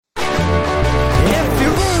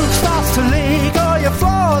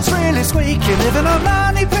this week, you live in a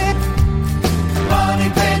money pit. Money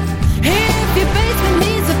pit. If your basement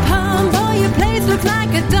needs a pump or your place looks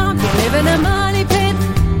like a dump, you live in a money pit.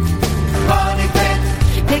 Money pit.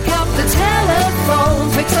 Pick up the telephone,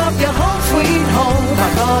 fix up your home sweet home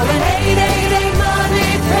by calling 888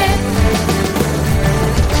 Money Pit.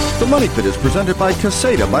 The Money Pit is presented by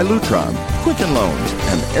Caseta by Lutron, Quicken Loans,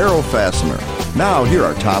 and Aero Fastener. Now, here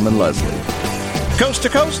are Tom and Leslie. Coast to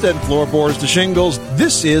coast and floorboards to shingles,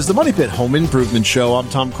 this is the Money Pit Home Improvement Show. I'm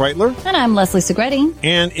Tom Kreitler. And I'm Leslie Segretti.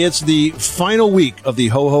 And it's the final week of the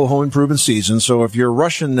Ho-Ho Home Improvement season. So if you're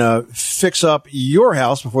rushing to fix up your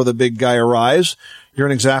house before the big guy arrives, you're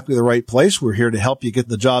in exactly the right place. We're here to help you get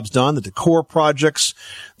the jobs done, the decor projects,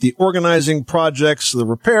 the organizing projects, the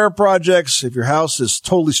repair projects. If your house is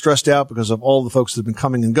totally stressed out because of all the folks that have been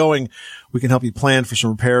coming and going, we can help you plan for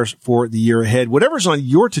some repairs for the year ahead. Whatever's on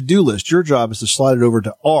your to-do list, your job is to slide it over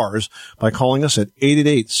to ours by calling us at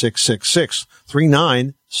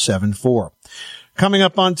 888-666-3974. Coming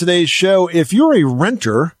up on today's show, if you're a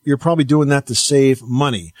renter, you're probably doing that to save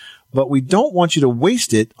money. But we don't want you to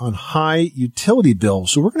waste it on high utility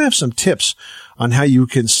bills. So we're going to have some tips on how you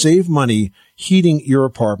can save money heating your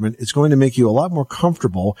apartment. It's going to make you a lot more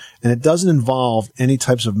comfortable, and it doesn't involve any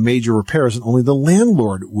types of major repairs that only the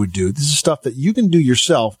landlord would do. This is stuff that you can do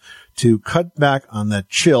yourself to cut back on that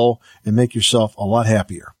chill and make yourself a lot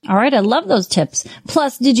happier. All right, I love those tips.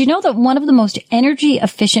 Plus, did you know that one of the most energy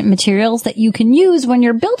efficient materials that you can use when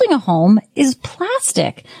you're building a home is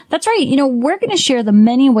plastic? That's right. You know, we're going to share the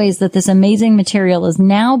many ways that this amazing material is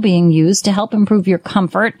now being used to help improve your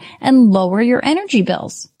comfort and lower your energy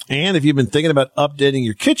bills. And if you've been thinking about updating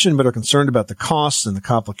your kitchen but are concerned about the costs and the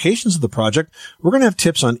complications of the project, we're going to have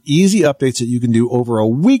tips on easy updates that you can do over a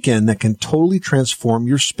weekend that can totally transform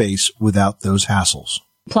your space without those hassles.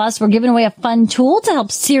 Plus, we're giving away a fun tool to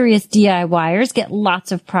help serious DIYers get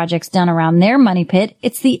lots of projects done around their money pit.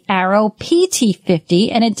 It's the Arrow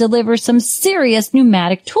PT50, and it delivers some serious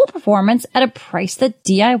pneumatic tool performance at a price that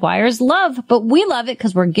DIYers love. But we love it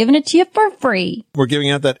because we're giving it to you for free. We're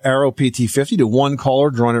giving out that Arrow PT50 to one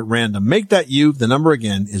caller drawn at random. Make that you. The number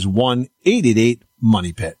again is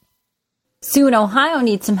 1-888-MONEY-PIT. Sue in Ohio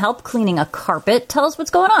needs some help cleaning a carpet. Tell us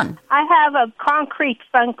what's going on. I have a concrete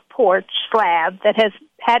front porch slab that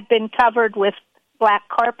had been covered with black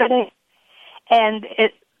carpeting, and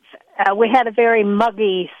we had a very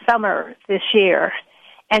muggy summer this year,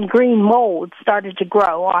 and green mold started to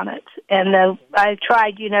grow on it. And I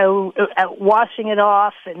tried, washing it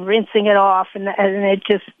off and rinsing it off, and it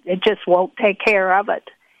just won't take care of it.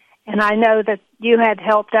 And I know that you had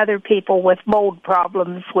helped other people with mold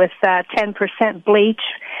problems with 10% bleach,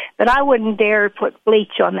 but I wouldn't dare put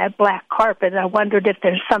bleach on that black carpet. I wondered if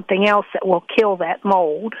there's something else that will kill that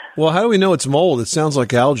mold. Well, how do we know it's mold? It sounds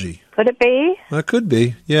like algae. Could it be? It could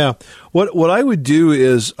be, yeah. What I would do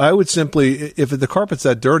is I would simply, if the carpet's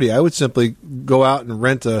that dirty, I would simply go out and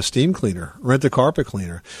rent a steam cleaner, rent a carpet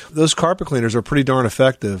cleaner. Those carpet cleaners are pretty darn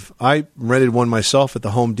effective. I rented one myself at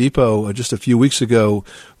the Home Depot just a few weeks ago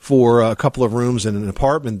for a couple of rooms in an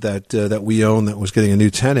apartment that we own that was getting a new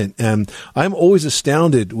tenant. And I'm always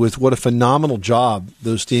astounded with what a phenomenal job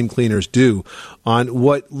those steam cleaners do on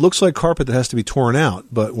what looks like carpet that has to be torn out.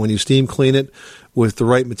 But when you steam clean it with the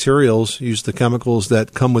right materials, use the chemicals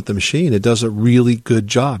that come with the machine, it does a really good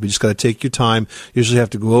job. You just got to take your time. You usually have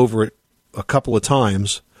to go over it a couple of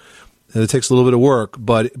times, and it takes a little bit of work,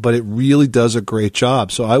 but it really does a great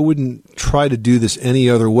job. So I wouldn't try to do this any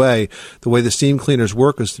other way. The way the steam cleaners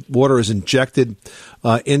work is water is injected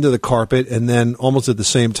into the carpet, and then almost at the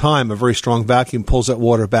same time, a very strong vacuum pulls that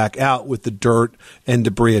water back out with the dirt and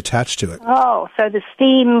debris attached to it. Oh, so the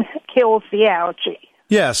steam kills the algae.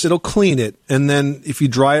 Yes, it'll clean it, and then if you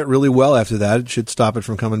dry it really well after that, it should stop it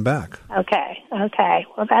from coming back. Okay.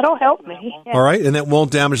 Well, that'll help me. Yeah. All right, and that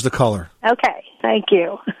won't damage the color. Okay, thank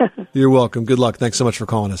you. You're welcome. Good luck. Thanks so much for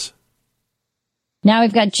calling us. Now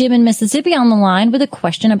we've got Jim in Mississippi on the line with a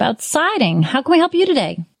question about siding. How can we help you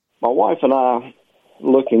today? My wife and I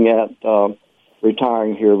looking at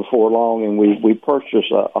retiring here before long, and we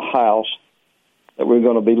purchased a house that we're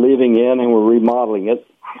going to be living in, and we're remodeling it.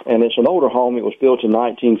 And it's an older home. It was built in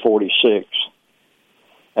 1946.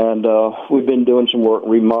 And we've been doing some work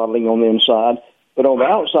remodeling on the inside. But on the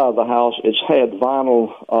outside of the house, it's had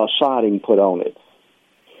vinyl siding put on it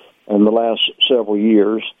in the last several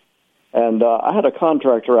years. And I had a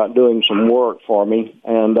contractor out doing some work for me,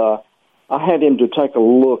 and I had him to take a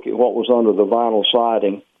look at what was under the vinyl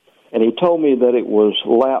siding. And he told me that it was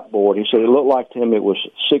lapboard. He said it looked like to him it was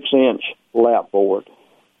 6-inch lapboard.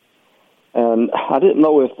 And I didn't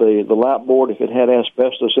know if the lapboard, if it had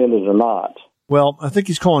asbestos in it or not. Well, I think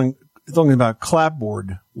he's calling talking about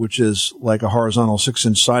clapboard, which is like a horizontal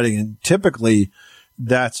 6-inch siding, and typically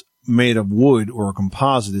that's made of wood or a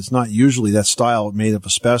composite. It's not usually that style made of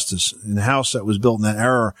asbestos. In the house that was built in that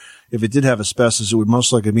era, if it did have asbestos, it would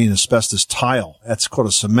most likely be an asbestos tile. That's called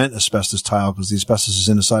a cement asbestos tile because the asbestos is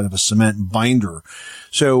inside of a cement binder.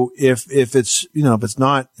 So if it's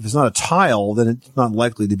not a tile, then it's not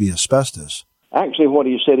likely to be asbestos. Actually, what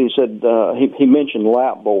he said he mentioned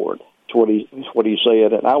lapboard. That's what he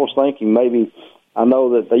said, and I was thinking maybe. I know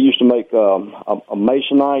that they used to make a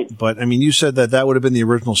masonite. But, I mean, you said that would have been the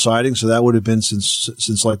original siding, so that would have been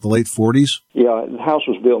since like the late 40s? Yeah, the house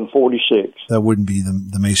was built in 46. That wouldn't be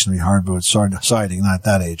the masonry hardwood siding, not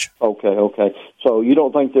that age. Okay. So you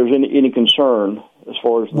don't think there's any concern as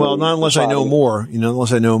far as Well, not unless I know more,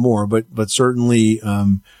 but certainly,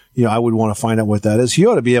 I would want to find out what that is. He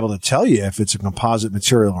ought to be able to tell you if it's a composite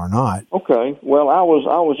material or not. Okay. Well, I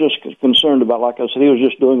was just concerned about, like I said, he was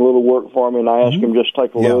just doing a little work for me, and I asked him just to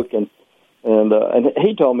take a look, and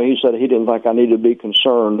he told me, he said he didn't think I needed to be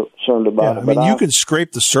concerned about it. I mean, you can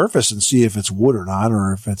scrape the surface and see if it's wood or not,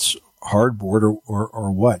 or if it's hardboard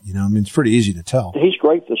or what. I mean, it's pretty easy to tell. He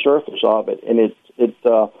scraped the surface of it, and it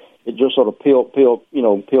just sort of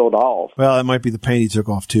peeled off. Well, it might be the paint he took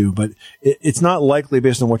off too, but it's not likely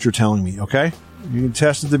based on what you're telling me, okay? You can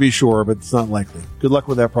test it to be sure, but it's not likely. Good luck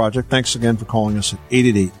with that project. Thanks again for calling us at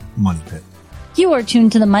 888-MONEY-PIT. You are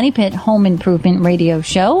tuned to the Money Pit Home Improvement Radio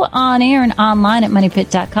Show on air and online at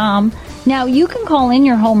MoneyPit.com. Now, you can call in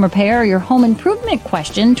your home repair or your home improvement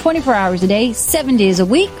question 24 hours a day, 7 days a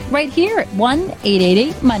week, right here at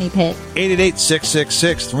 1-888-MONEY-PIT.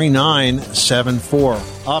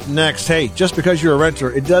 888-666-3974. Up next, hey, just because you're a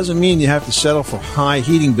renter, it doesn't mean you have to settle for high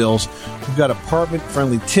heating bills. We've got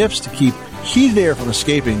apartment-friendly tips to keep heated air from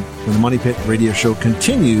escaping when the Money Pit Radio Show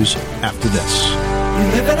continues after this. You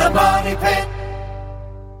live in a money pit.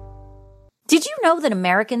 Did you know that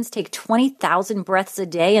Americans take 20,000 breaths a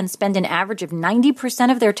day and spend an average of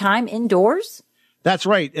 90% of their time indoors? That's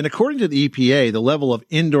right. And according to the EPA, the level of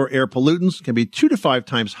indoor air pollutants can be 2 to 5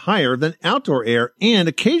 times higher than outdoor air and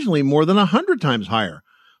occasionally more than 100 times higher.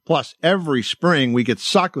 Plus, every spring we get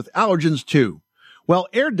socked with allergens too. Well,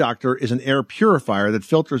 Air Doctor is an air purifier that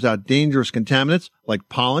filters out dangerous contaminants like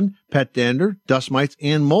pollen, pet dander, dust mites,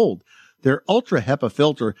 and mold. Their Ultra HEPA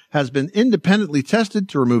filter has been independently tested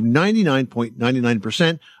to remove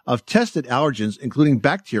 99.99% of tested allergens, including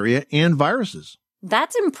bacteria and viruses.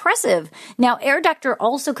 That's impressive. Now, Air Doctor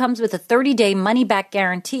also comes with a 30-day money-back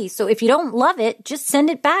guarantee, so if you don't love it, just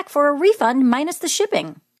send it back for a refund minus the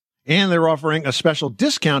shipping. And they're offering a special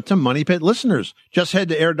discount to Money Pit listeners. Just head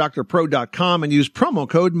to airdoctorpro.com and use promo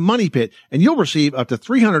code MONEYPIT, and you'll receive up to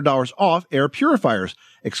 $300 off air purifiers.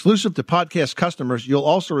 Exclusive to podcast customers, you'll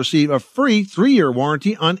also receive a free 3-year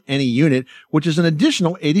warranty on any unit, which is an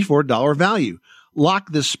additional $84 value.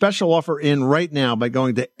 Lock this special offer in right now by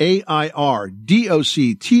going to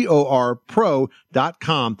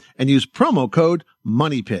airdoctorpro.com and use promo code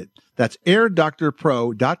MONEYPIT. That's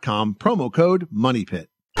airdoctorpro.com, promo code MONEYPIT.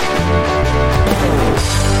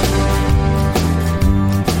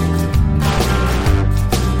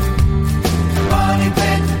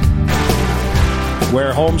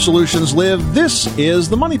 Where home solutions live, this is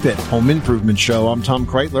the Money Pit Home Improvement Show. I'm Tom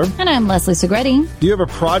Kreitler. And I'm Leslie Segretti. Do you have a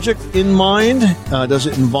project in mind? Does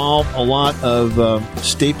it involve a lot of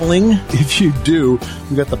stapling? If you do,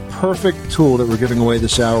 we've got the perfect tool that we're giving away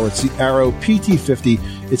this hour. It's the Arrow PT50.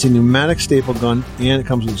 It's a pneumatic staple gun, and it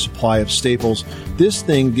comes with a supply of staples. This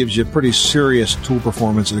thing gives you pretty serious tool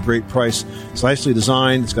performance at a great price. It's nicely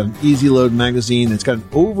designed. It's got an easy load magazine. It's got an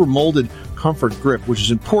over-molded comfort grip, which is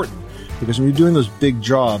important. Because when you're doing those big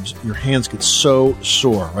jobs, your hands get so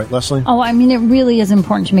sore. Right, Leslie? Oh, I mean, it really is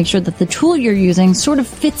important to make sure that the tool you're using sort of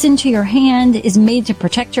fits into your hand, is made to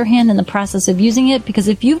protect your hand in the process of using it. Because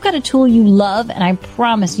if you've got a tool you love, and I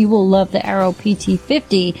promise you will love the Arrow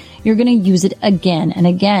PT50, you're going to use it again and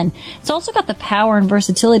again. It's also got the power and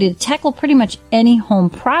versatility to tackle pretty much any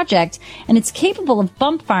home project, and it's capable of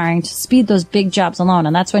bump firing to speed those big jobs along.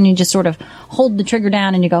 And that's when you just sort of hold the trigger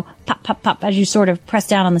down and you go pop, pop, pop as you sort of press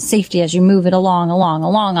down on the safety as you move it along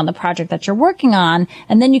on the project that you're working on.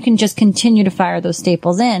 And then you can just continue to fire those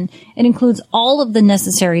staples in. It includes all of the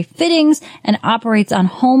necessary fittings and operates on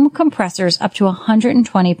home compressors up to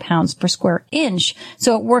 120 pounds per square inch.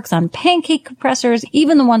 So it works on pancake compressors,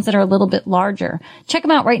 even the ones that that are a little bit larger. Check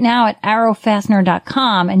them out right now at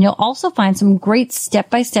arrowfastener.com, and you'll also find some great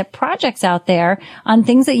step-by-step projects out there on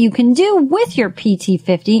things that you can do with your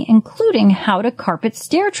PT50, including how to carpet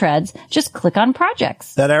stair treads. Just click on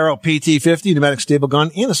projects. That Arrow PT50 pneumatic staple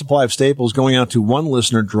gun and a supply of staples going out to one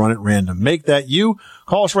listener drawn at random. Make that you.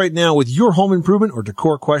 Call us right now with your home improvement or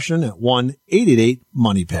decor question at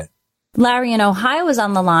 1-888-MONEY-PIT. Larry in Ohio is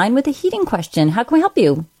on the line with a heating question. How can we help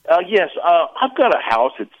you? Yes, I've got a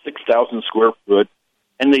house at 6,000 square foot,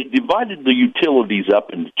 and they divided the utilities up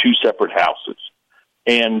into two separate houses.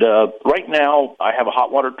 And right now, I have a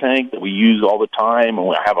hot water tank that we use all the time,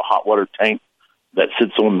 and I have a hot water tank that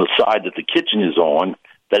sits on the side that the kitchen is on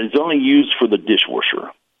that is only used for the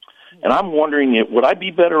dishwasher. And I'm wondering, would I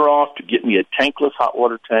be better off to get me a tankless hot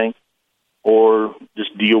water tank or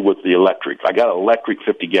just deal with the electric? I got an electric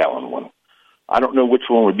 50-gallon one. I don't know which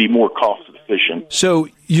one would be more cost efficient. So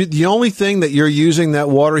the only thing that you're using that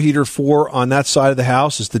water heater for on that side of the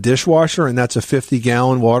house is the dishwasher, and that's a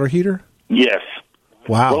 50-gallon water heater? Yes.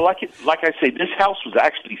 Wow. Well, like I say, this house was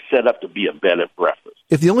actually set up to be a bed and breakfast.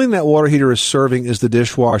 If the only thing that water heater is serving is the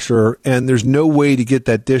dishwasher, and there's no way to get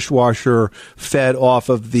that dishwasher fed off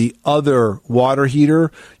of the other water heater,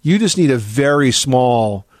 you just need a very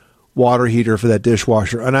small water heater for that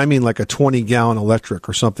dishwasher. And I mean like a 20-gallon electric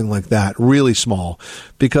or something like that, really small,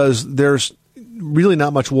 because there's really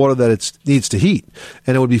not much water that it needs to heat.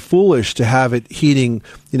 And it would be foolish to have it heating,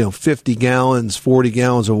 50 gallons, 40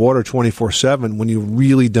 gallons of water 24/7 when you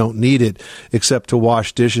really don't need it except to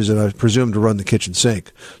wash dishes and I presume to run the kitchen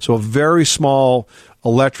sink. So a very small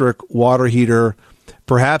electric water heater,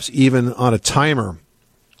 perhaps even on a timer,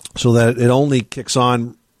 so that it only kicks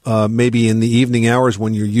on maybe in the evening hours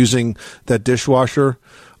when you're using that dishwasher,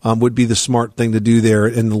 would be the smart thing to do there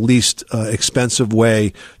in the least expensive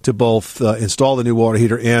way to both install the new water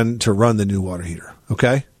heater and to run the new water heater.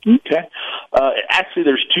 Okay? Okay. Actually,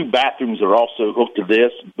 there's two bathrooms that are also hooked to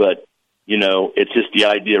this, but, it's just the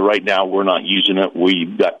idea right now we're not using it.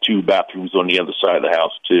 We've got two bathrooms on the other side of the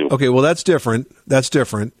house, too. Okay, well, that's different.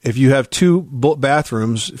 If you have two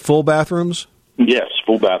bathrooms, full bathrooms? Yes,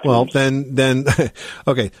 full bathrooms. Well, then,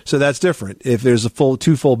 okay, so that's different. If there's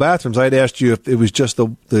two full bathrooms, I'd asked you if it was just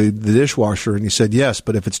the dishwasher, and you said yes,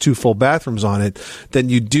 but if it's two full bathrooms on it, then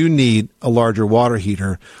you do need a larger water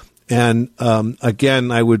heater. And, again,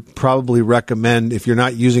 I would probably recommend, if you're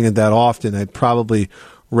not using it that often, I'd probably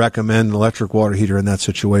recommend an electric water heater in that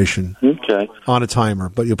situation. Okay. On a timer,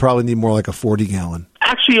 but you'll probably need more like a 40-gallon.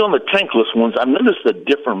 Actually, on the tankless ones, I've noticed a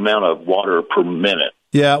different amount of water per minute.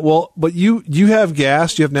 Yeah, well, but you have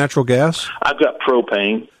gas? Do you have natural gas? I've got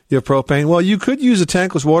propane. You have propane? Well, you could use a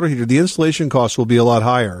tankless water heater. The installation cost will be a lot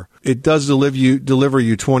higher. It does deliver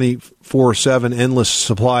you 24/7 endless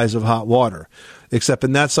supplies of hot water. Except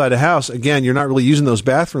in that side of the house, again, you're not really using those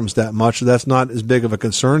bathrooms that much, so that's not as big of a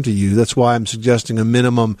concern to you. That's why I'm suggesting a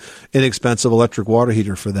minimum inexpensive electric water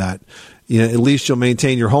heater for that. At least you'll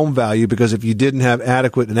maintain your home value, because if you didn't have an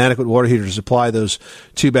adequate water heater to supply those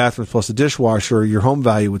two bathrooms plus the dishwasher, your home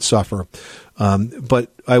value would suffer.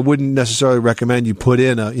 But I wouldn't necessarily recommend you put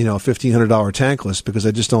in a $1,500 tankless, because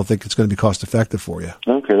I just don't think it's going to be cost effective for you.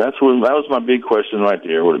 Okay, that was my big question right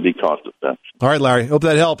there. Would it be cost effective? All right, Larry. Hope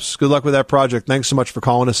that helps. Good luck with that project. Thanks so much for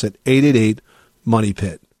calling us at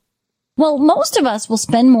 888-MONEY-PIT. Well, most of us will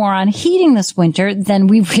spend more on heating this winter than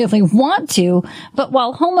we really want to. But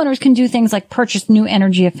while homeowners can do things like purchase new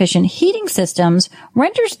energy efficient heating systems,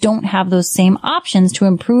 renters don't have those same options to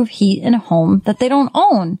improve heat in a home that they don't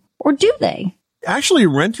own. Or do they? Actually,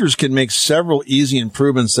 renters can make several easy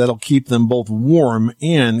improvements that'll keep them both warm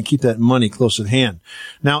and keep that money close at hand.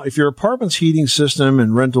 Now, if your apartment's heating system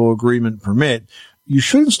and rental agreement permit, you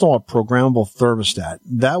should install a programmable thermostat.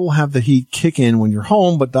 That will have the heat kick in when you're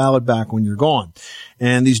home, but dial it back when you're gone.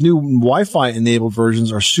 And these new Wi-Fi enabled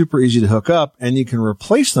versions are super easy to hook up, and you can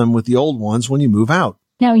replace them with the old ones when you move out.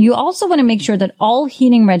 Now, you also want to make sure that all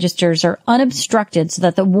heating registers are unobstructed so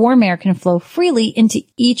that the warm air can flow freely into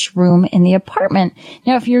each room in the apartment.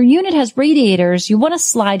 Now, if your unit has radiators, you want to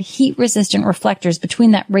slide heat-resistant reflectors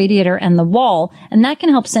between that radiator and the wall, and that can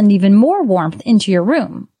help send even more warmth into your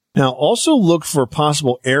room. Now, also look for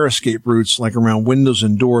possible air escape routes like around windows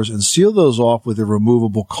and doors, and seal those off with a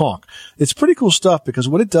removable caulk. It's pretty cool stuff, because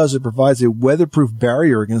what it does, it provides a weatherproof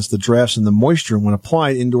barrier against the drafts and the moisture when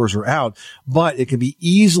applied indoors or out, but it can be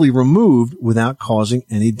easily removed without causing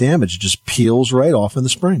any damage. It just peels right off in the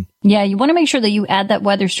spring. Yeah, you want to make sure that you add that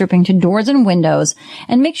weather stripping to doors and windows,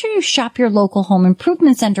 and make sure you shop your local home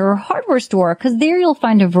improvement center or hardware store, because there you'll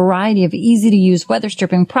find a variety of easy-to-use weather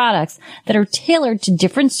stripping products that are tailored to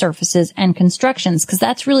different surfaces and constructions, because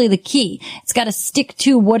that's really the key. It's got to stick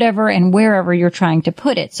to whatever and wherever you're trying to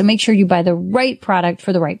put it. So make sure you buy the right product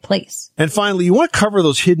for the right place. And finally, you want to cover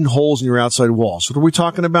those hidden holes in your outside walls. What are we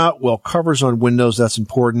talking about? Well, covers on windows, that's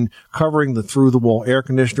important. Covering the through-the-wall air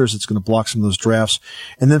conditioners, it's going to block some of those drafts.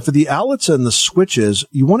 And then for the outlets and the switches,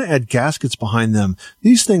 you want to add gaskets behind them.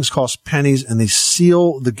 These things cost pennies, and they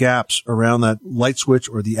seal the gaps around that light switch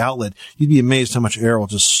or the outlet. You'd be amazed how much air will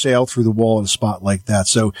just sail through the wall in a spot like that.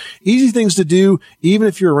 So easy things to do. Even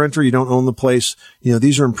if you're a renter, you don't own the place. You know,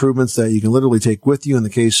 these are improvements that you can literally take with you in the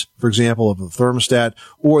case, for example, of a thermostat,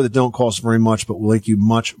 or that don't cost very much, but will make you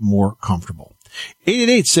much more comfortable.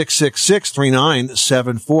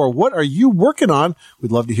 888-666-3974. What are you working on?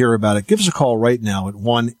 We'd love to hear about it. Give us a call right now at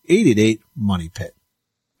 1-888-MONEY-PIT.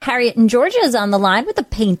 Harriet in Georgia is on the line with a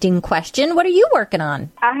painting question. What are you working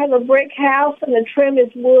on? I have a brick house, and the trim is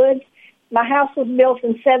wood. My house was built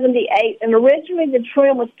in 78, and originally the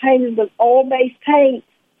trim was painted with oil-based paint,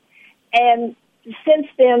 and since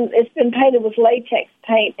then it's been painted with latex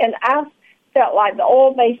paint, and I felt like the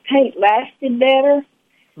oil-based paint lasted better,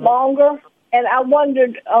 longer. And I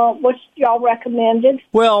wondered what y'all recommended.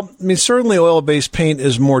 Well, I mean, certainly oil-based paint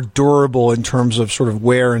is more durable in terms of sort of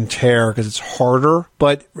wear and tear because it's harder.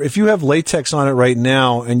 But if you have latex on it right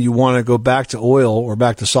now and you want to go back to oil or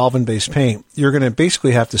back to solvent-based paint, you're going to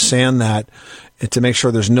basically have to sand that to make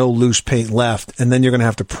sure there's no loose paint left. And then you're going to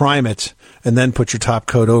have to prime it and then put your top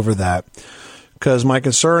coat over that. Because my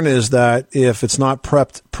concern is that if it's not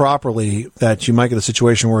prepped properly, that you might get a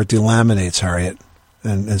situation where it delaminates, Harriet.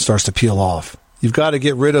 And starts to peel off. You've got to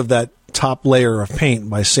get rid of that top layer of paint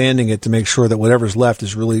by sanding it to make sure that whatever's left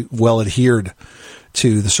is really well adhered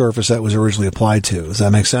to the surface that was originally applied to. Does that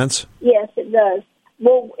make sense? Yes, it does.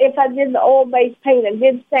 Well, if I did the oil-based paint and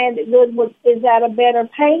did sand it good, is that a better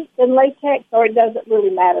paint than latex, or it doesn't really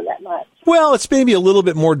matter that much? Well, it's maybe a little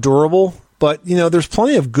bit more durable. But, you know, there's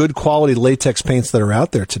plenty of good quality latex paints that are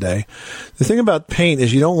out there today. The thing about paint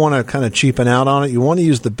is you don't want to kind of cheapen out on it. You want to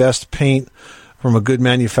use the best paint from a good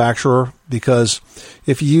manufacturer, because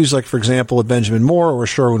if you use, like, for example, a Benjamin Moore or a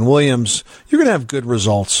Sherwin-Williams, you're going to have good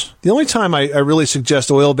results. The only time I really suggest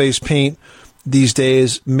oil-based paint these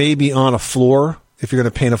days may be on a floor, if you're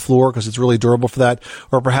going to paint a floor, because it's really durable for that,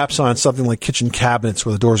 or perhaps on something like kitchen cabinets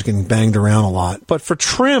where the doors are getting banged around a lot. But for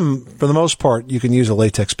trim, for the most part, you can use a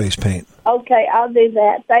latex-based paint. Okay, I'll do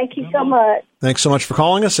that. Thank you so much. Thanks so much for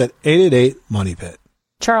calling us at 888-MONEY-PIT.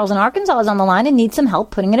 Charles in Arkansas is on the line and needs some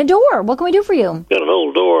help putting in a door. What can we do for you? Got an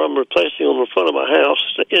old door I'm replacing on the front of my house.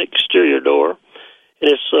 It's an exterior door.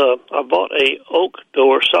 And it's I bought a oak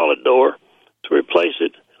door, solid door, to replace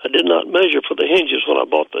it. I did not measure for the hinges when I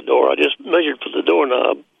bought the door. I just measured for the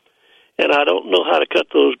doorknob. And I don't know how to cut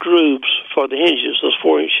those grooves for the hinges, those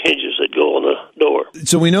 4-inch hinges that go on the door.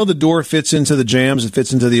 So we know the door fits into the jambs, it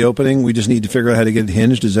fits into the opening. We just need to figure out how to get it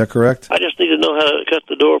hinged. Is that correct? I just need to know how to cut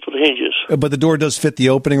the door for the hinges. But the door does fit the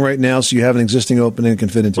opening right now, so you have an existing opening that can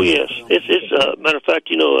fit into it? Yes. It's matter of fact,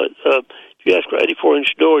 you know, if you ask for an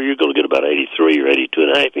 84-inch door, you're going to get about 83 or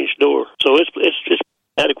 82.5-inch door. So it's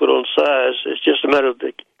adequate on size. It's just a matter of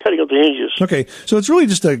the cutting of the hinges. Okay, so it's really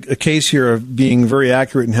just a case here of being very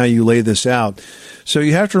accurate in how you lay this out. So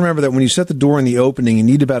you have to remember that when you set the door in the opening, you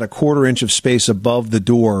need about a 1/4 inch of space above the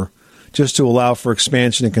door just to allow for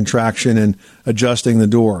expansion and contraction and adjusting the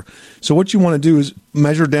door. So what you want to do is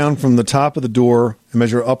measure down from the top of the door and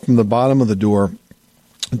measure up from the bottom of the door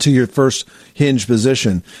to your first hinge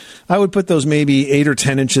position. I would put those maybe 8 or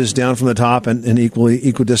 10 inches down from the top and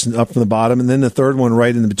equidistant up from the bottom, and then the third one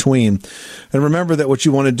right in between. And remember that what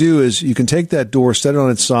you want to do is you can take that door, set it on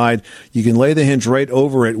its side, you can lay the hinge right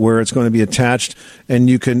over it where it's going to be attached, and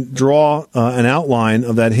you can draw an outline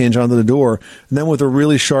of that hinge onto the door. And then with a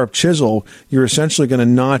really sharp chisel, you're essentially going to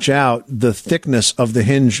notch out the thickness of the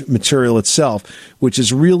hinge material itself, which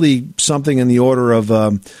is really something in the order of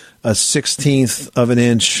a 1/16 of an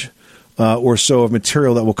inch or so of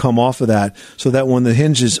material that will come off of that, so that when the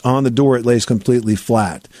hinge is on the door, it lays completely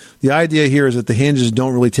flat. The idea here is that the hinges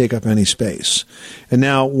don't really take up any space. And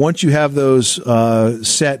now, once you have those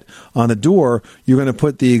set on the door, you're going to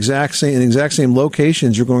put the exact same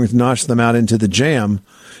locations. You're going to notch them out into the jamb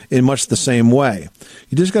in much the same way.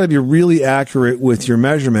 You just got to be really accurate with your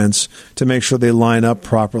measurements to make sure they line up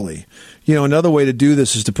properly. You know, another way to do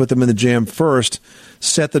this is to put them in the jamb first,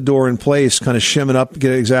 set the door in place, kind of shim it up,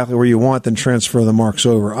 get it exactly where you want, then transfer the marks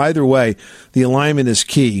over. Either way, the alignment is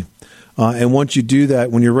key. And once you do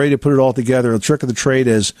that, when you're ready to put it all together, the trick of the trade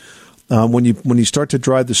is When you start to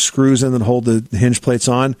drive the screws in that hold the hinge plates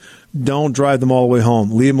on, don't drive them all the way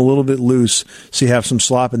home. Leave them a little bit loose so you have some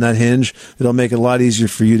slop in that hinge. It'll make it a lot easier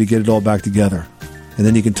for you to get it all back together. And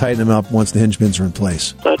then you can tighten them up once the hinge pins are in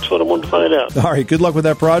place. That's what I wanted to find out. All right, good luck with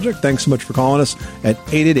that project. Thanks so much for calling us at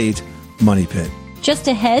 888-MONEY-PIT. Just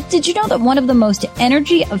ahead, did you know that one of the most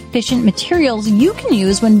energy-efficient materials you can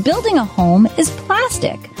use when building a home is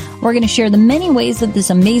plastic? We're going to share the many ways that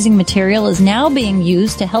this amazing material is now being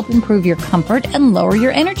used to help improve your comfort and lower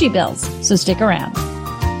your energy bills. So stick around.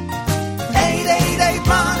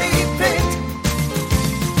 888-MONEY-PIT.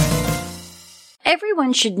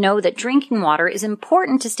 Everyone should know that drinking water is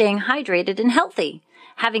important to staying hydrated and healthy.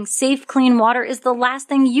 Having safe, clean water is the last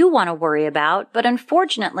thing you want to worry about, but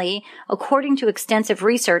unfortunately, according to extensive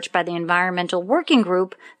research by the Environmental Working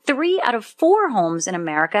Group, 3 out of 4 homes in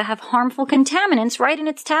America have harmful contaminants right in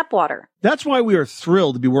its tap water. That's why we are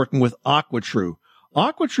thrilled to be working with AquaTrue.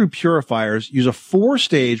 AquaTrue purifiers use a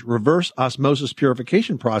 4-stage reverse osmosis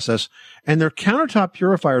purification process, and their countertop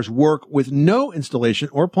purifiers work with no installation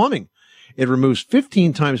or plumbing. It removes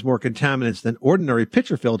 15 times more contaminants than ordinary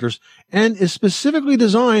pitcher filters and is specifically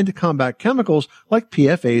designed to combat chemicals like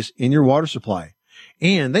PFAS in your water supply.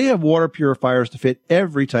 And they have water purifiers to fit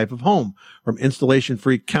every type of home, from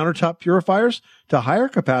installation-free countertop purifiers to higher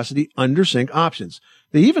capacity under-sink options.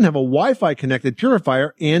 They even have a Wi-Fi connected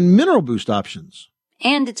purifier and mineral boost options.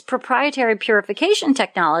 And its proprietary purification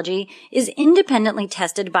technology is independently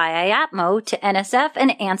tested by IAPMO to NSF and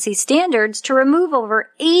ANSI standards to remove over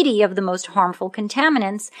 80 of the most harmful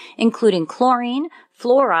contaminants, including chlorine,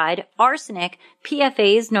 fluoride, arsenic,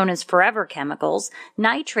 PFAS known as forever chemicals,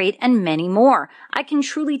 nitrate, and many more. I can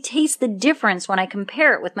truly taste the difference when I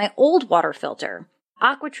compare it with my old water filter.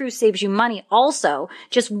 AquaTrue saves you money also.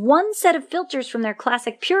 Just one set of filters from their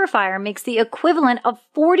classic purifier makes the equivalent of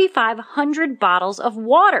 4,500 bottles of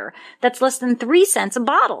water. That's less than 3 cents a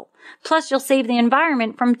bottle. Plus, you'll save the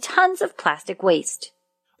environment from tons of plastic waste.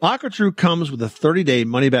 AquaTrue comes with a 30-day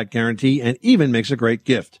money-back guarantee and even makes a great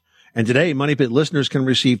gift. And today, Money Pit listeners can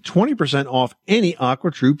receive 20% off any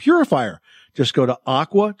AquaTrue purifier. Just go to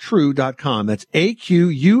AquaTrue.com. That's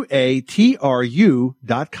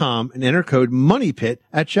AQUATRU.com and enter code MONEYPIT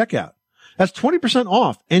at checkout. That's 20%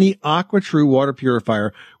 off any AquaTrue water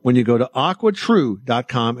purifier when you go to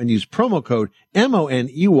AquaTrue.com and use promo code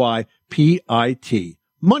MONEYPIT.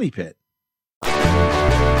 MONEYPIT.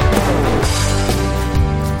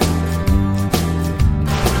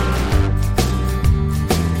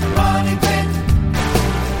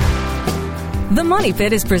 The Money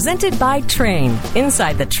Pit is presented by Trane.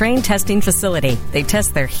 Inside the Trane testing facility, they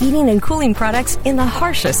test their heating and cooling products in the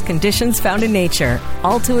harshest conditions found in nature,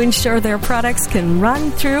 all to ensure their products can run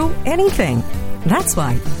through anything. That's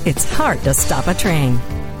why it's hard to stop a Trane.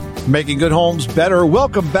 Making good homes better.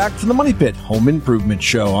 Welcome back to the Money Pit Home Improvement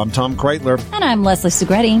Show. I'm Tom Kreitler. And I'm Leslie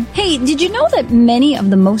Segretti. Hey, did you know that many of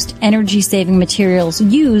the most energy-saving materials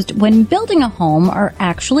used when building a home are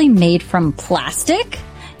actually made from plastic?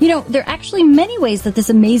 You know, there are actually many ways that this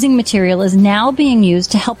amazing material is now being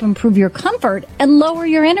used to help improve your comfort and lower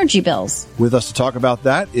your energy bills. With us to talk about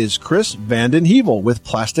that is Chris Vanden Heuvel with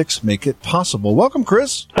Plastics Make It Possible. Welcome,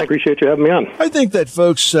 Chris. I appreciate you having me on. I think that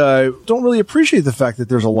folks don't really appreciate the fact that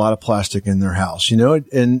there's a lot of plastic in their house, you know,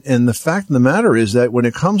 and the fact of the matter is that when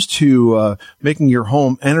it comes to making your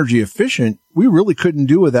home energy efficient, we really couldn't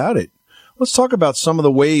do without it. Let's talk about some of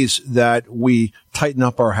the ways that we tighten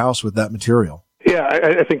up our house with that material. Yeah,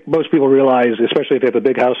 I think most people realize, especially if they have a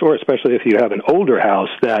big house or especially if you have an older house,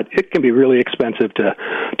 that it can be really expensive to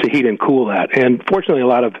heat and cool that. And fortunately, a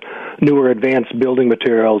lot of newer advanced building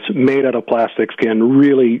materials made out of plastics can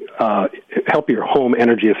really help your home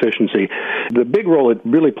energy efficiency. The big role it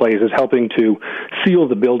really plays is helping to seal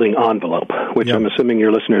the building envelope, which I'm assuming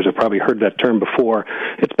your listeners have probably heard that term before.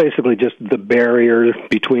 It's basically just the barrier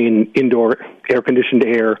between indoor air-conditioned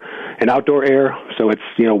air and outdoor air. So it's,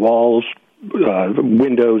 you know, walls,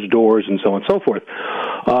 windows, doors, and so on and so forth.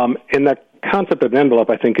 And that concept of envelope,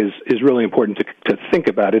 I think, is really important to think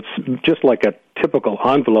about. It's just like a typical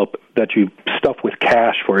envelope that you stuff with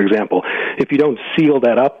cash, for example. If you don't seal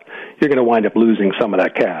that up, you're going to wind up losing some of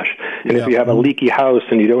that cash. And if you have a leaky house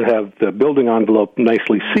and you don't have the building envelope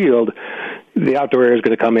nicely sealed, the outdoor air is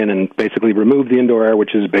going to come in and basically remove the indoor air,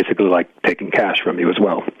 which is basically like taking cash from you as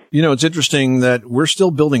well. You know, it's interesting that we're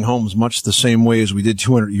still building homes much the same way as we did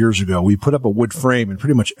 200 years ago. We put up a wood frame, and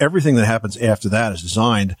pretty much everything that happens after that is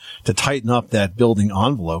designed to tighten up that building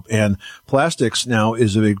envelope. And plastics now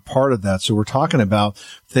is a big part of that. So we're talking about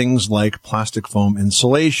things like plastic foam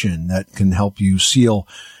insulation that can help you seal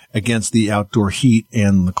against the outdoor heat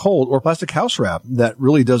and the cold, or plastic house wrap that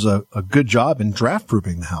really does a good job in draft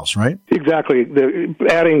proofing the house, right? Exactly.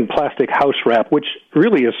 Adding plastic house wrap, which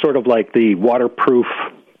really is sort of like the waterproof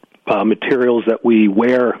materials that we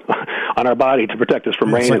wear on our body to protect us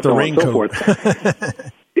from rain and so on and so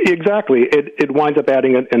forth. Exactly. It winds up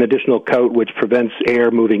adding an additional coat which prevents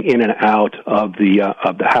air moving in and out of the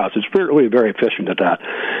house. It's really very efficient at that.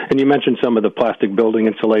 And you mentioned some of the plastic building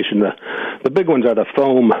insulation. The big ones are the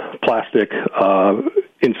foam plastic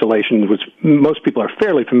insulation, which most people are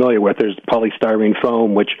fairly familiar with. There's polystyrene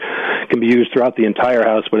foam, which can be used throughout the entire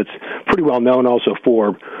house, but it's pretty well known also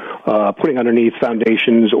for putting underneath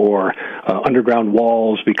foundations or underground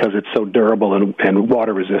walls because it's so durable and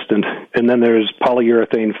water resistant. And then there's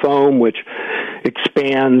polyurethane foam, which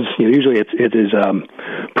expands. Usually it is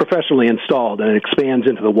professionally installed, and it expands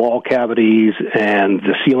into the wall cavities and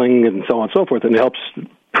the ceiling and so on and so forth, and helps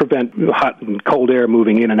prevent hot and cold air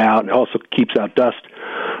moving in and out, and also keeps out dust,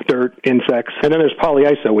 dirt, insects. And then there's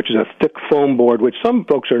polyiso, which is a thick foam board, which some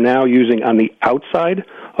folks are now using on the outside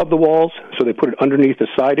of the walls, so they put it underneath the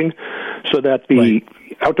siding so that the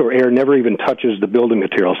outdoor air never even touches the building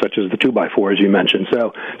material, such as the 2x4, as you mentioned.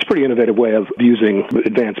 So it's a pretty innovative way of using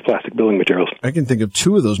advanced plastic building materials. I can think of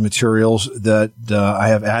two of those materials that I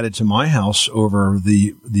have added to my house over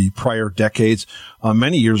the prior decades.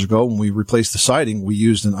 Many years ago, when we replaced the siding, we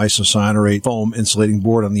used an isocyanurate foam insulating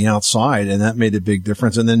board on the outside, and that made a big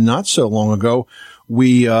difference. And then not so long ago,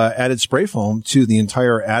 we added spray foam to the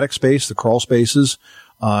entire attic space, the crawl spaces,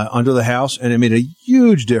 under the house, and it made a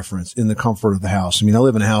huge difference in the comfort of the house. I mean, I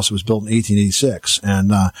live in a house that was built in 1886,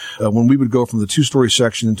 and when we would go from the 2-story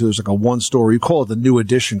section into like a 1-story, we call it the new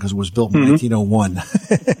addition because it was built in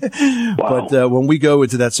 1901. Wow. But when we go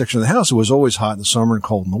into that section of the house, it was always hot in the summer and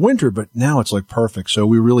cold in the winter, but now it's like perfect. So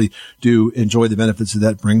we really do enjoy the benefits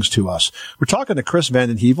that brings to us. We're talking to Chris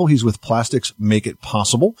Vanden Heuvel. He's with Plastics Make It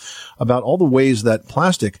Possible about all the ways that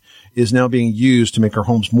plastic is now being used to make our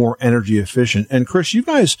homes more energy efficient. And Chris, you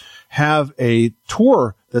guys have a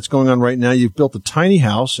tour that's going on right now. You've built a tiny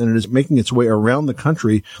house, and it is making its way around the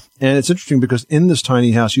country. And it's interesting because in this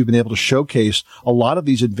tiny house, you've been able to showcase a lot of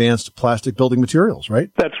these advanced plastic building materials, right?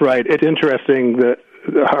 That's right. It's interesting that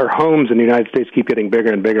our homes in the United States keep getting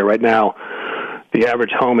bigger and bigger. Right now, the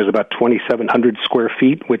average home is about 2,700 square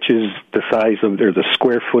feet, which is the size of the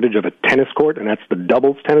square footage of a tennis court, and that's the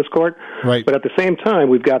doubles tennis court. Right. But at the same time,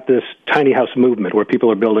 we've got this tiny house movement where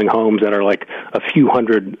people are building homes that are like a few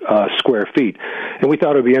hundred square feet. And we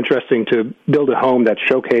thought it would be interesting to build a home that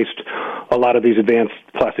showcased a lot of these advanced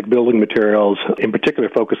plastic building materials, in particular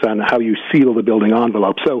focus on how you seal the building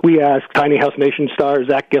envelope. So we asked Tiny House Nation star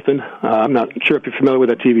Zach Giffen, I'm not sure if you're familiar with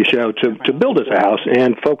that TV show, to build us a house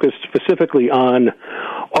and focus specifically on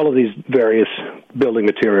all of these various building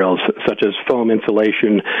materials, such as foam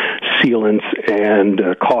insulation, sealants, and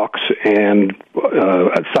caulks, and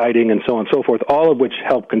siding, and so on and so forth, all of which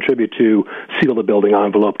help contribute to seal the building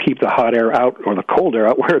envelope, keep the hot air out or the cold air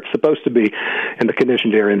out where it's supposed to be, and the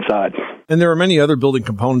conditioned air inside. And there are many other building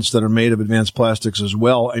components that are made of advanced plastics as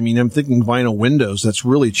well. I mean, I'm thinking vinyl windows. That's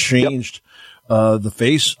really changed the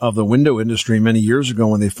face of the window industry many years ago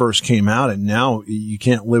when they first came out, and now you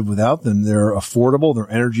can't live without them. They're affordable, they're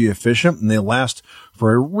energy efficient, and they last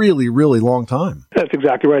for a really, really long time. That's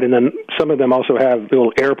exactly right. And then some of them also have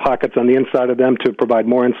little air pockets on the inside of them to provide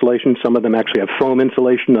more insulation. Some of them actually have foam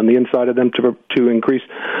insulation on the inside of them to increase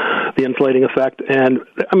the insulating effect. And,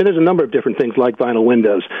 I mean, there's a number of different things like vinyl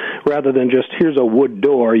windows. Rather than just, here's a wood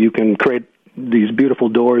door, you can create these beautiful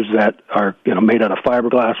doors that are, made out of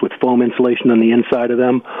fiberglass with foam insulation on the inside of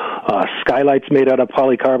them. Skylights made out of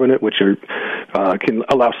polycarbonate, which can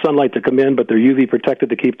allow sunlight to come in, but they're UV protected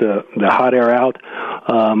to keep the hot air out.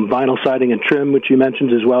 Vinyl siding and trim, which you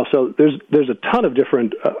mentioned as well. So there's a ton of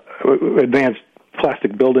different advanced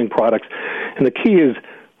plastic building products, and the key is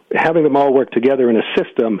having them all work together in a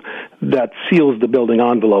system that seals the building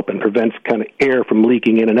envelope and prevents kind of air from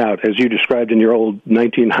leaking in and out, as you described in your old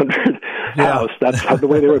 1900 house. That's how the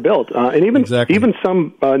way they were built. And even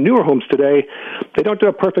some newer homes today, they don't do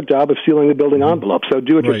a perfect job of sealing the building envelope. So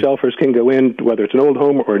do-it-yourselfers can go in, whether it's an old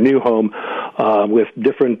home or a new home, with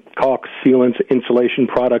different caulks, sealants, insulation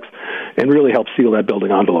products, and really help seal that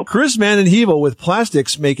building envelope. Chris Vanden Heuvel with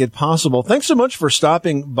Plastics Make It Possible. Thanks so much for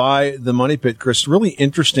stopping by the Money Pit, Chris. Really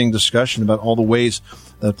interesting discussion about all the ways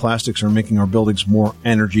that plastics are making our buildings more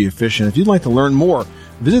energy efficient. If you'd like to learn more,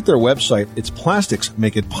 visit their website. It's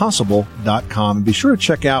plasticsmakeitpossible.com. And be sure to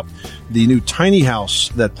check out the new tiny house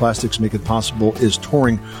that Plastics Make It Possible is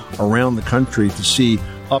touring around the country to see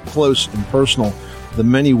up close and personal the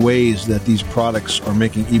many ways that these products are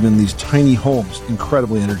making even these tiny homes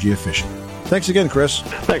incredibly energy efficient. Thanks again, Chris.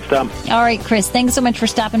 Thanks, Tom. All right, Chris, thanks so much for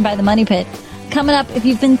stopping by the Money Pit. Coming up, if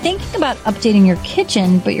you've been thinking about updating your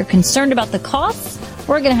kitchen, but you're concerned about the costs,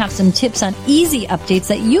 we're going to have some tips on easy updates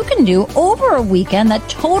that you can do over a weekend that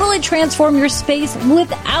totally transform your space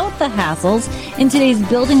without the hassles in today's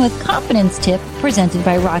Building with Confidence tip presented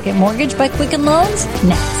by Rocket Mortgage by Quicken Loans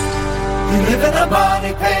next. You live in a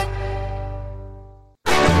money pit.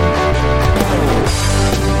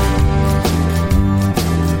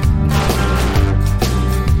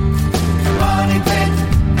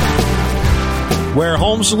 Where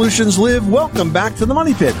home solutions live, welcome back to the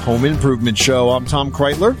Money Pit Home Improvement Show. I'm Tom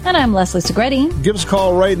Kreitler. And I'm Leslie Segretti. Give us a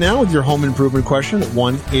call right now with your home improvement question at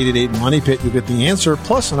 1-888-MONEY-PIT. You'll get the answer,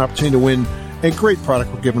 plus an opportunity to win a great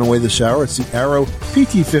product we're giving away this hour. It's the Arrow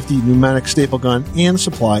PT50 pneumatic staple gun and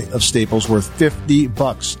supply of staples worth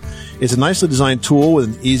 $50. It's a nicely designed tool with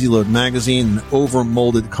an easy load magazine and an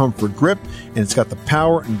over-molded comfort grip, and it's got the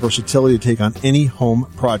power and versatility to take on any home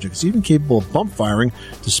project. It's even capable of bump firing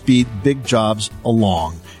to speed big jobs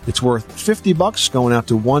along. It's worth $50 going out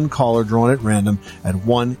to one caller drawn at random at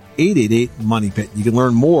 1-888-MONEY-PIT. You can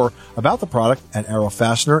learn more about the product at Arrow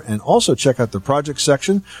Fastener and also check out their project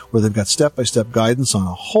section where they've got step-by-step guidance on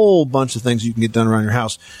a whole bunch of things you can get done around your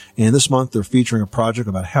house. And this month they're featuring a project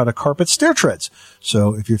about how to carpet stair treads.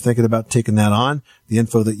 So if you're thinking about taking that on, the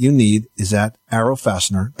info that you need is at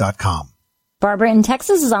arrowfastener.com. Barbara in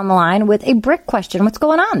Texas is on the line with a brick question. What's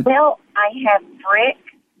going on? Well, I have brick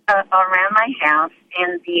around my house,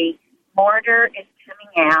 and the mortar is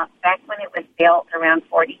coming out. Back when it was built around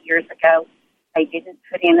 40 years ago, they didn't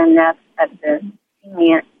put in enough of the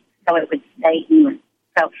cement so it would stay in.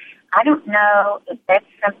 So I don't know if that's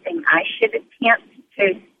something I should attempt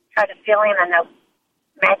to try to fill in. I know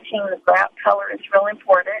matching the grout color is real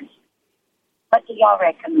important. What do y'all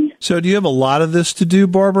recommend? So do you have a lot of this to do,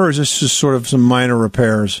 Barbara, or is this just sort of some minor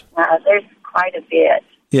repairs? There's quite a bit.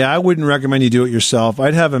 Yeah, I wouldn't recommend you do it yourself.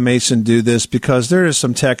 I'd have a mason do this because there is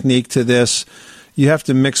some technique to this. You have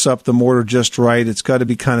to mix up the mortar just right. It's got to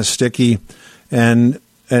be kind of sticky. And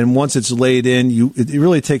once it's laid in, it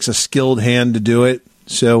really takes a skilled hand to do it.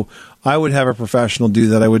 So I would have a professional do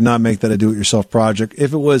that. I would not make that a do-it-yourself project.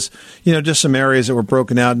 If it was, just some areas that were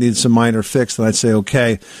broken out and needed some minor fix, then I'd say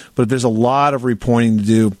okay. But if there's a lot of repointing to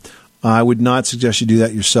do, I would not suggest you do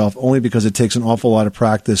that yourself, only because it takes an awful lot of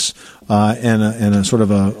practice and a sort of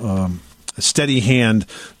a steady hand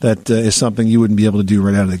that is something you wouldn't be able to do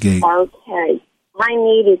right out of the gate. Okay. My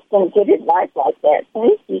need is some good advice like that.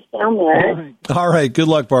 Thank you so much. All right. Good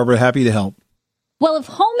luck, Barbara. Happy to help. Well, if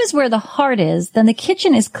home is where the heart is, then the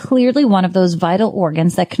kitchen is clearly one of those vital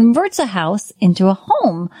organs that converts a house into a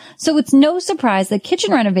home. So it's no surprise that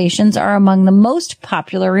kitchen renovations are among the most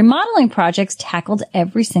popular remodeling projects tackled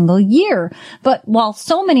every single year. But while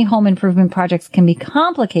so many home improvement projects can be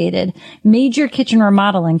complicated, major kitchen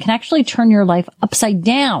remodeling can actually turn your life upside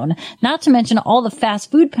down, not to mention all the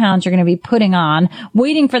fast food pounds you're going to be putting on,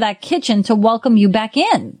 waiting for that kitchen to welcome you back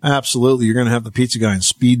in. Absolutely. You're going to have the pizza guy on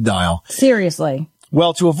speed dial. Seriously.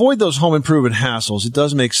 Well, to avoid those home improvement hassles, it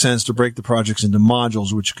does make sense to break the projects into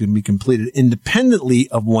modules which can be completed independently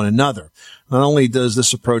of one another. Not only does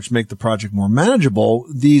this approach make the project more manageable,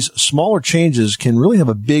 these smaller changes can really have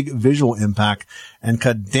a big visual impact and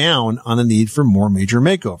cut down on the need for more major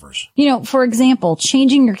makeovers. For example,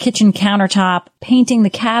 changing your kitchen countertop, painting the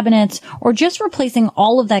cabinets, or just replacing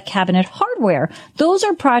all of that cabinet hardware. Those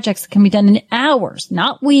are projects that can be done in hours,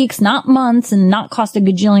 not weeks, not months, and not cost a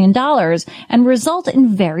gajillion dollars, and result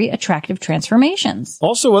in very attractive transformations.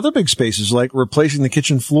 Also, other big spaces like replacing the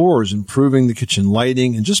kitchen floors, improving the kitchen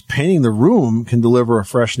lighting, and just painting the room can deliver a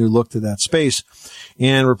fresh new look to that space.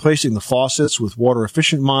 And replacing the faucets with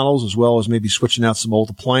water-efficient models, as well as maybe switching out some old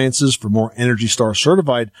appliances for more Energy Star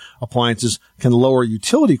certified appliances, can lower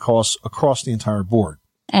utility costs across the entire board.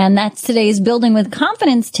 And that's today's Building with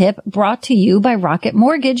Confidence tip, brought to you by Rocket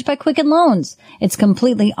Mortgage by Quicken Loans. It's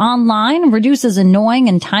completely online, reduces annoying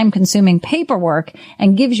and time-consuming paperwork,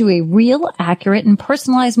 and gives you a real, accurate, and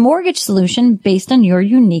personalized mortgage solution based on your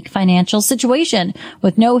unique financial situation,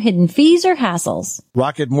 with no hidden fees or hassles.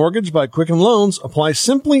 Rocket Mortgage by Quicken Loans. Apply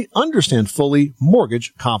simply, understand fully,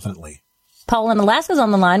 mortgage confidently. Paul in Alaska is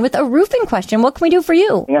on the line with a roofing question. What can we do for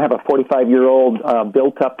you? I have a 45-year-old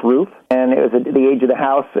built-up roof, and it was at the age of the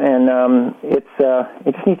house, and it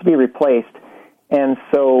just needs to be replaced. And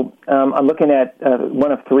so I'm looking at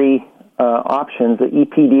one of three options: the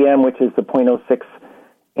EPDM, which is the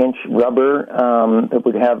 0.06-inch rubber that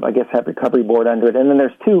would have recovery board under it, and then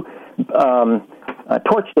there's two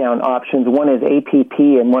torch-down options. One is APP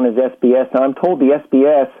and one is SBS. Now I'm told the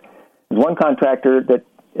SBS is one contractor that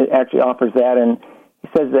it actually offers that, and he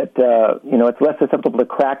says that it's less susceptible to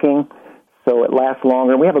cracking. so it lasts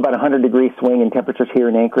longer. We have about 100-degree swing in temperatures here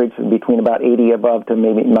in Anchorage, between about 80 above to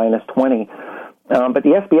maybe minus 20. But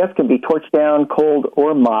the SBS can be torched down, cold,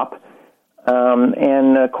 or mop.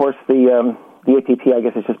 And, of course, the APP, I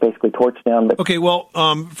guess, is just basically torched down. But okay, well,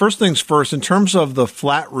 first things first, in terms of the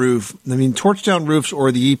flat roof, I mean, torch down roofs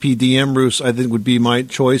or the EPDM roofs, I think would be my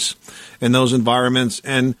choice in those environments.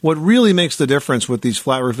 And what really makes the difference with these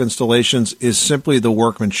flat roof installations is simply the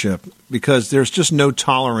workmanship, because there's just no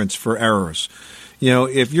tolerance for errors. You know,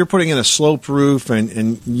 if you're putting in a sloped roof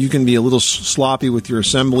and you can be a little sloppy with your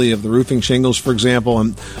assembly of the roofing shingles, for example,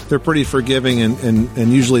 and they're pretty forgiving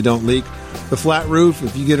and usually don't leak. The flat roof,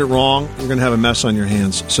 if you get it wrong, you're going to have a mess on your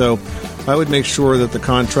hands. So I would make sure that the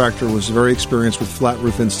contractor was very experienced with flat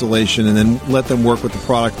roof installation and then let them work with the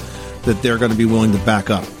product that they're going to be willing to back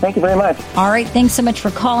up. Thank you very much. All right, thanks so much for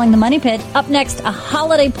calling the Money Pit. Up next, a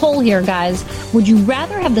holiday poll here, guys. Would you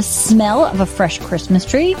rather have the smell of a fresh Christmas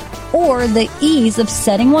tree or the ease of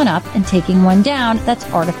setting one up and taking one down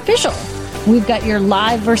that's artificial? We've got your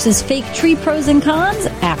live versus fake tree pros and cons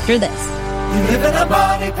after this. You live in a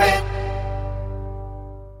Money Pit.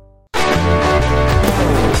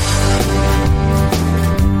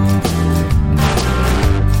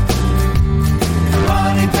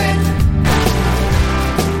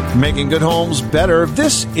 Making good homes better.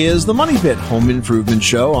 This is the Money Pit Home Improvement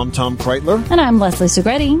Show. I'm Tom Kreitler. And I'm Leslie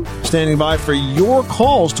Segretti. Standing by for your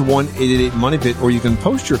calls to 1-888-MONEY-PIT, or you can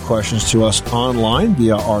post your questions to us online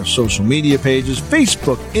via our social media pages,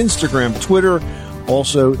 Facebook, Instagram, Twitter,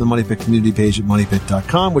 also the Money Pit community page at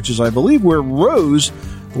moneypit.com, which is, I believe, where Rose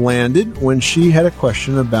landed when she had a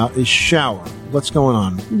question about a shower. What's going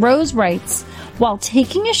on? Rose writes, while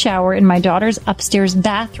taking a shower in my daughter's upstairs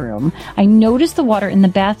bathroom, I noticed the water in the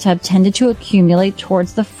bathtub tended to accumulate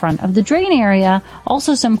towards the front of the drain area.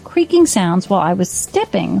 Also, some creaking sounds while I was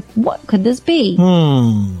stepping. What could this be?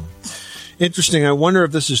 Interesting. I wonder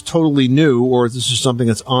if this is totally new or if this is something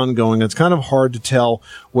that's ongoing. It's kind of hard to tell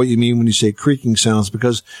what you mean when you say creaking sounds,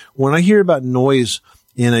 because when I hear about noise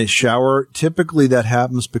in a shower, typically that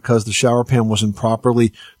happens because the shower pan wasn't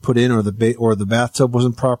properly put in, or the bathtub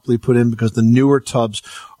wasn't properly put in, because the newer tubs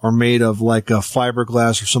are made of like a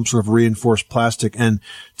fiberglass or some sort of reinforced plastic. And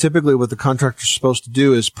typically what the contractor's supposed to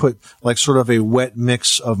do is put like sort of a wet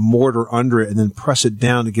mix of mortar under it and then press it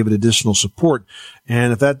down to give it additional support.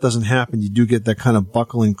 And if that doesn't happen, you do get that kind of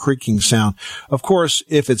buckling, creaking sound. Of course,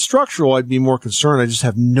 if it's structural, I'd be more concerned. I just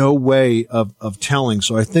have no way of telling.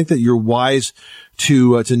 So I think that you're wise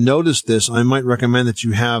to notice this. I might recommend that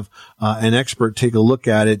you have an expert take a look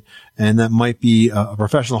at it, and that might be a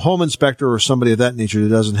professional home inspector or somebody of that nature that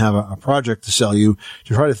doesn't have a project to sell you,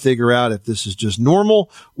 to try to figure out if this is just normal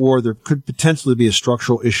or there could potentially be a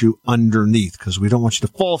structural issue underneath, because we don't want you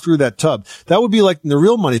to fall through that tub. That would be like in the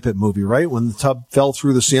real Money Pit movie, right? When the tub fell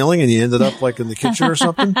through the ceiling and you ended up like in the kitchen or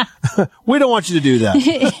something. We don't want you to do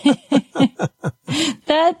that.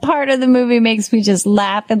 That part of the movie makes me just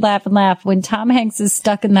laugh and laugh and laugh when Tom Hanks is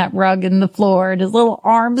stuck in that rug in the floor and his little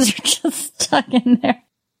arms are just stuck in there.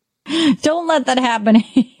 Don't let that happen.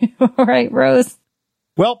 All right, Rose?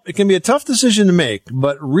 Well, it can be a tough decision to make,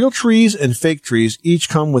 but real trees and fake trees each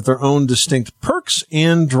come with their own distinct perks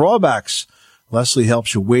and drawbacks. Leslie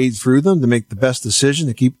helps you wade through them to make the best decision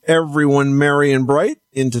to keep everyone merry and bright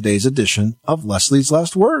in today's edition of Leslie's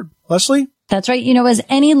Last Word. Leslie? That's right. You know, as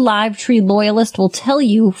any live tree loyalist will tell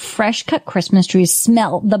you, fresh cut Christmas trees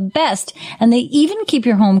smell the best, and they even keep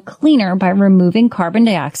your home cleaner by removing carbon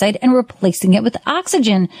dioxide and replacing it with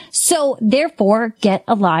oxygen. So therefore, get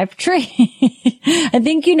a live tree. I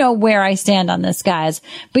think you know where I stand on this, guys.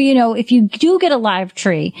 But you know, if you do get a live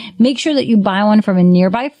tree, make sure that you buy one from a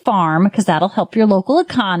nearby farm, because that'll help your local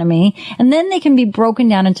economy. And then they can be broken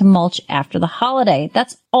down into mulch after the holiday.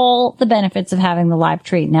 That's all the benefits of having the live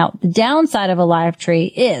tree. Now, the downside of a live tree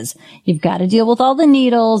is you've got to deal with all the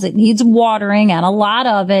needles. It needs watering, and a lot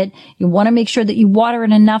of it. You want to make sure that you water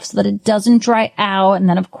it enough so that it doesn't dry out. And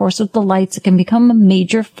then, of course, with the lights, it can become a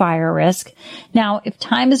major fire risk. Now, if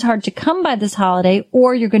time is hard to come by this holiday,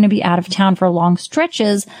 or you're going to be out of town for long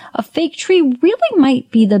stretches, a fake tree really might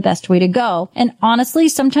be the best way to go. And honestly,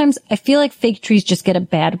 sometimes I feel like fake trees just get a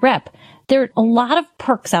bad rep. There are a lot of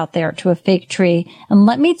perks out there to a fake tree, and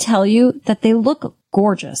let me tell you that they look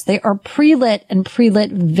gorgeous. They are pre-lit and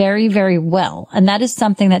pre-lit very, very well. And that is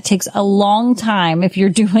something that takes a long time if you're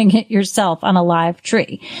doing it yourself on a live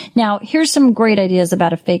tree. Now, here's some great ideas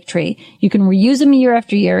about a fake tree. You can reuse them year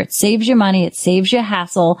after year. It saves you money. It saves you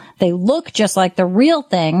hassle. They look just like the real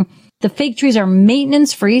thing. The fake trees are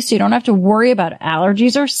maintenance free, so you don't have to worry about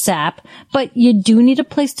allergies or sap, but you do need a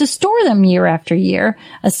place to store them year after year.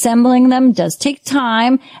 Assembling them does take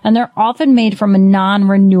time, and they're often made from a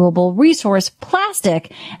non-renewable resource,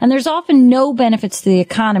 plastic, and there's often no benefits to the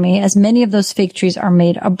economy as many of those fake trees are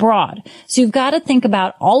made abroad. So you've got to think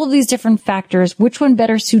about all of these different factors, which one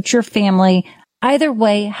better suits your family. Either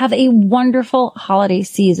way, have a wonderful holiday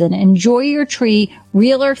season. Enjoy your tree,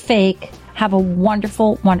 real or fake. Have a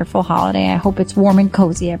wonderful, wonderful holiday. I hope it's warm and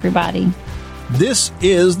cozy, everybody. This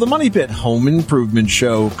is the Money Pit Home Improvement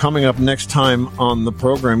Show. Coming up next time on the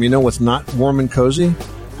program, you know what's not warm and cozy?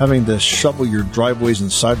 Having to shovel your driveways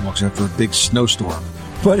and sidewalks after a big snowstorm.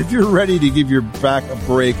 But if you're ready to give your back a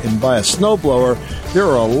break and buy a snowblower, there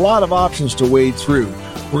are a lot of options to wade through.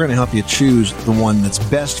 We're going to help you choose the one that's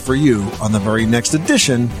best for you on the very next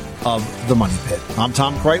edition of The Money Pit. I'm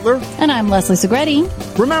Tom Kreitler. And I'm Leslie Segretti.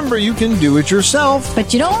 Remember, you can do it yourself,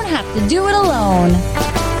 but you don't have to do it alone.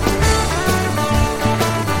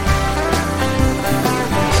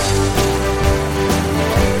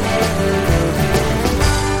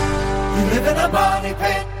 You live in a money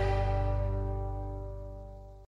pit.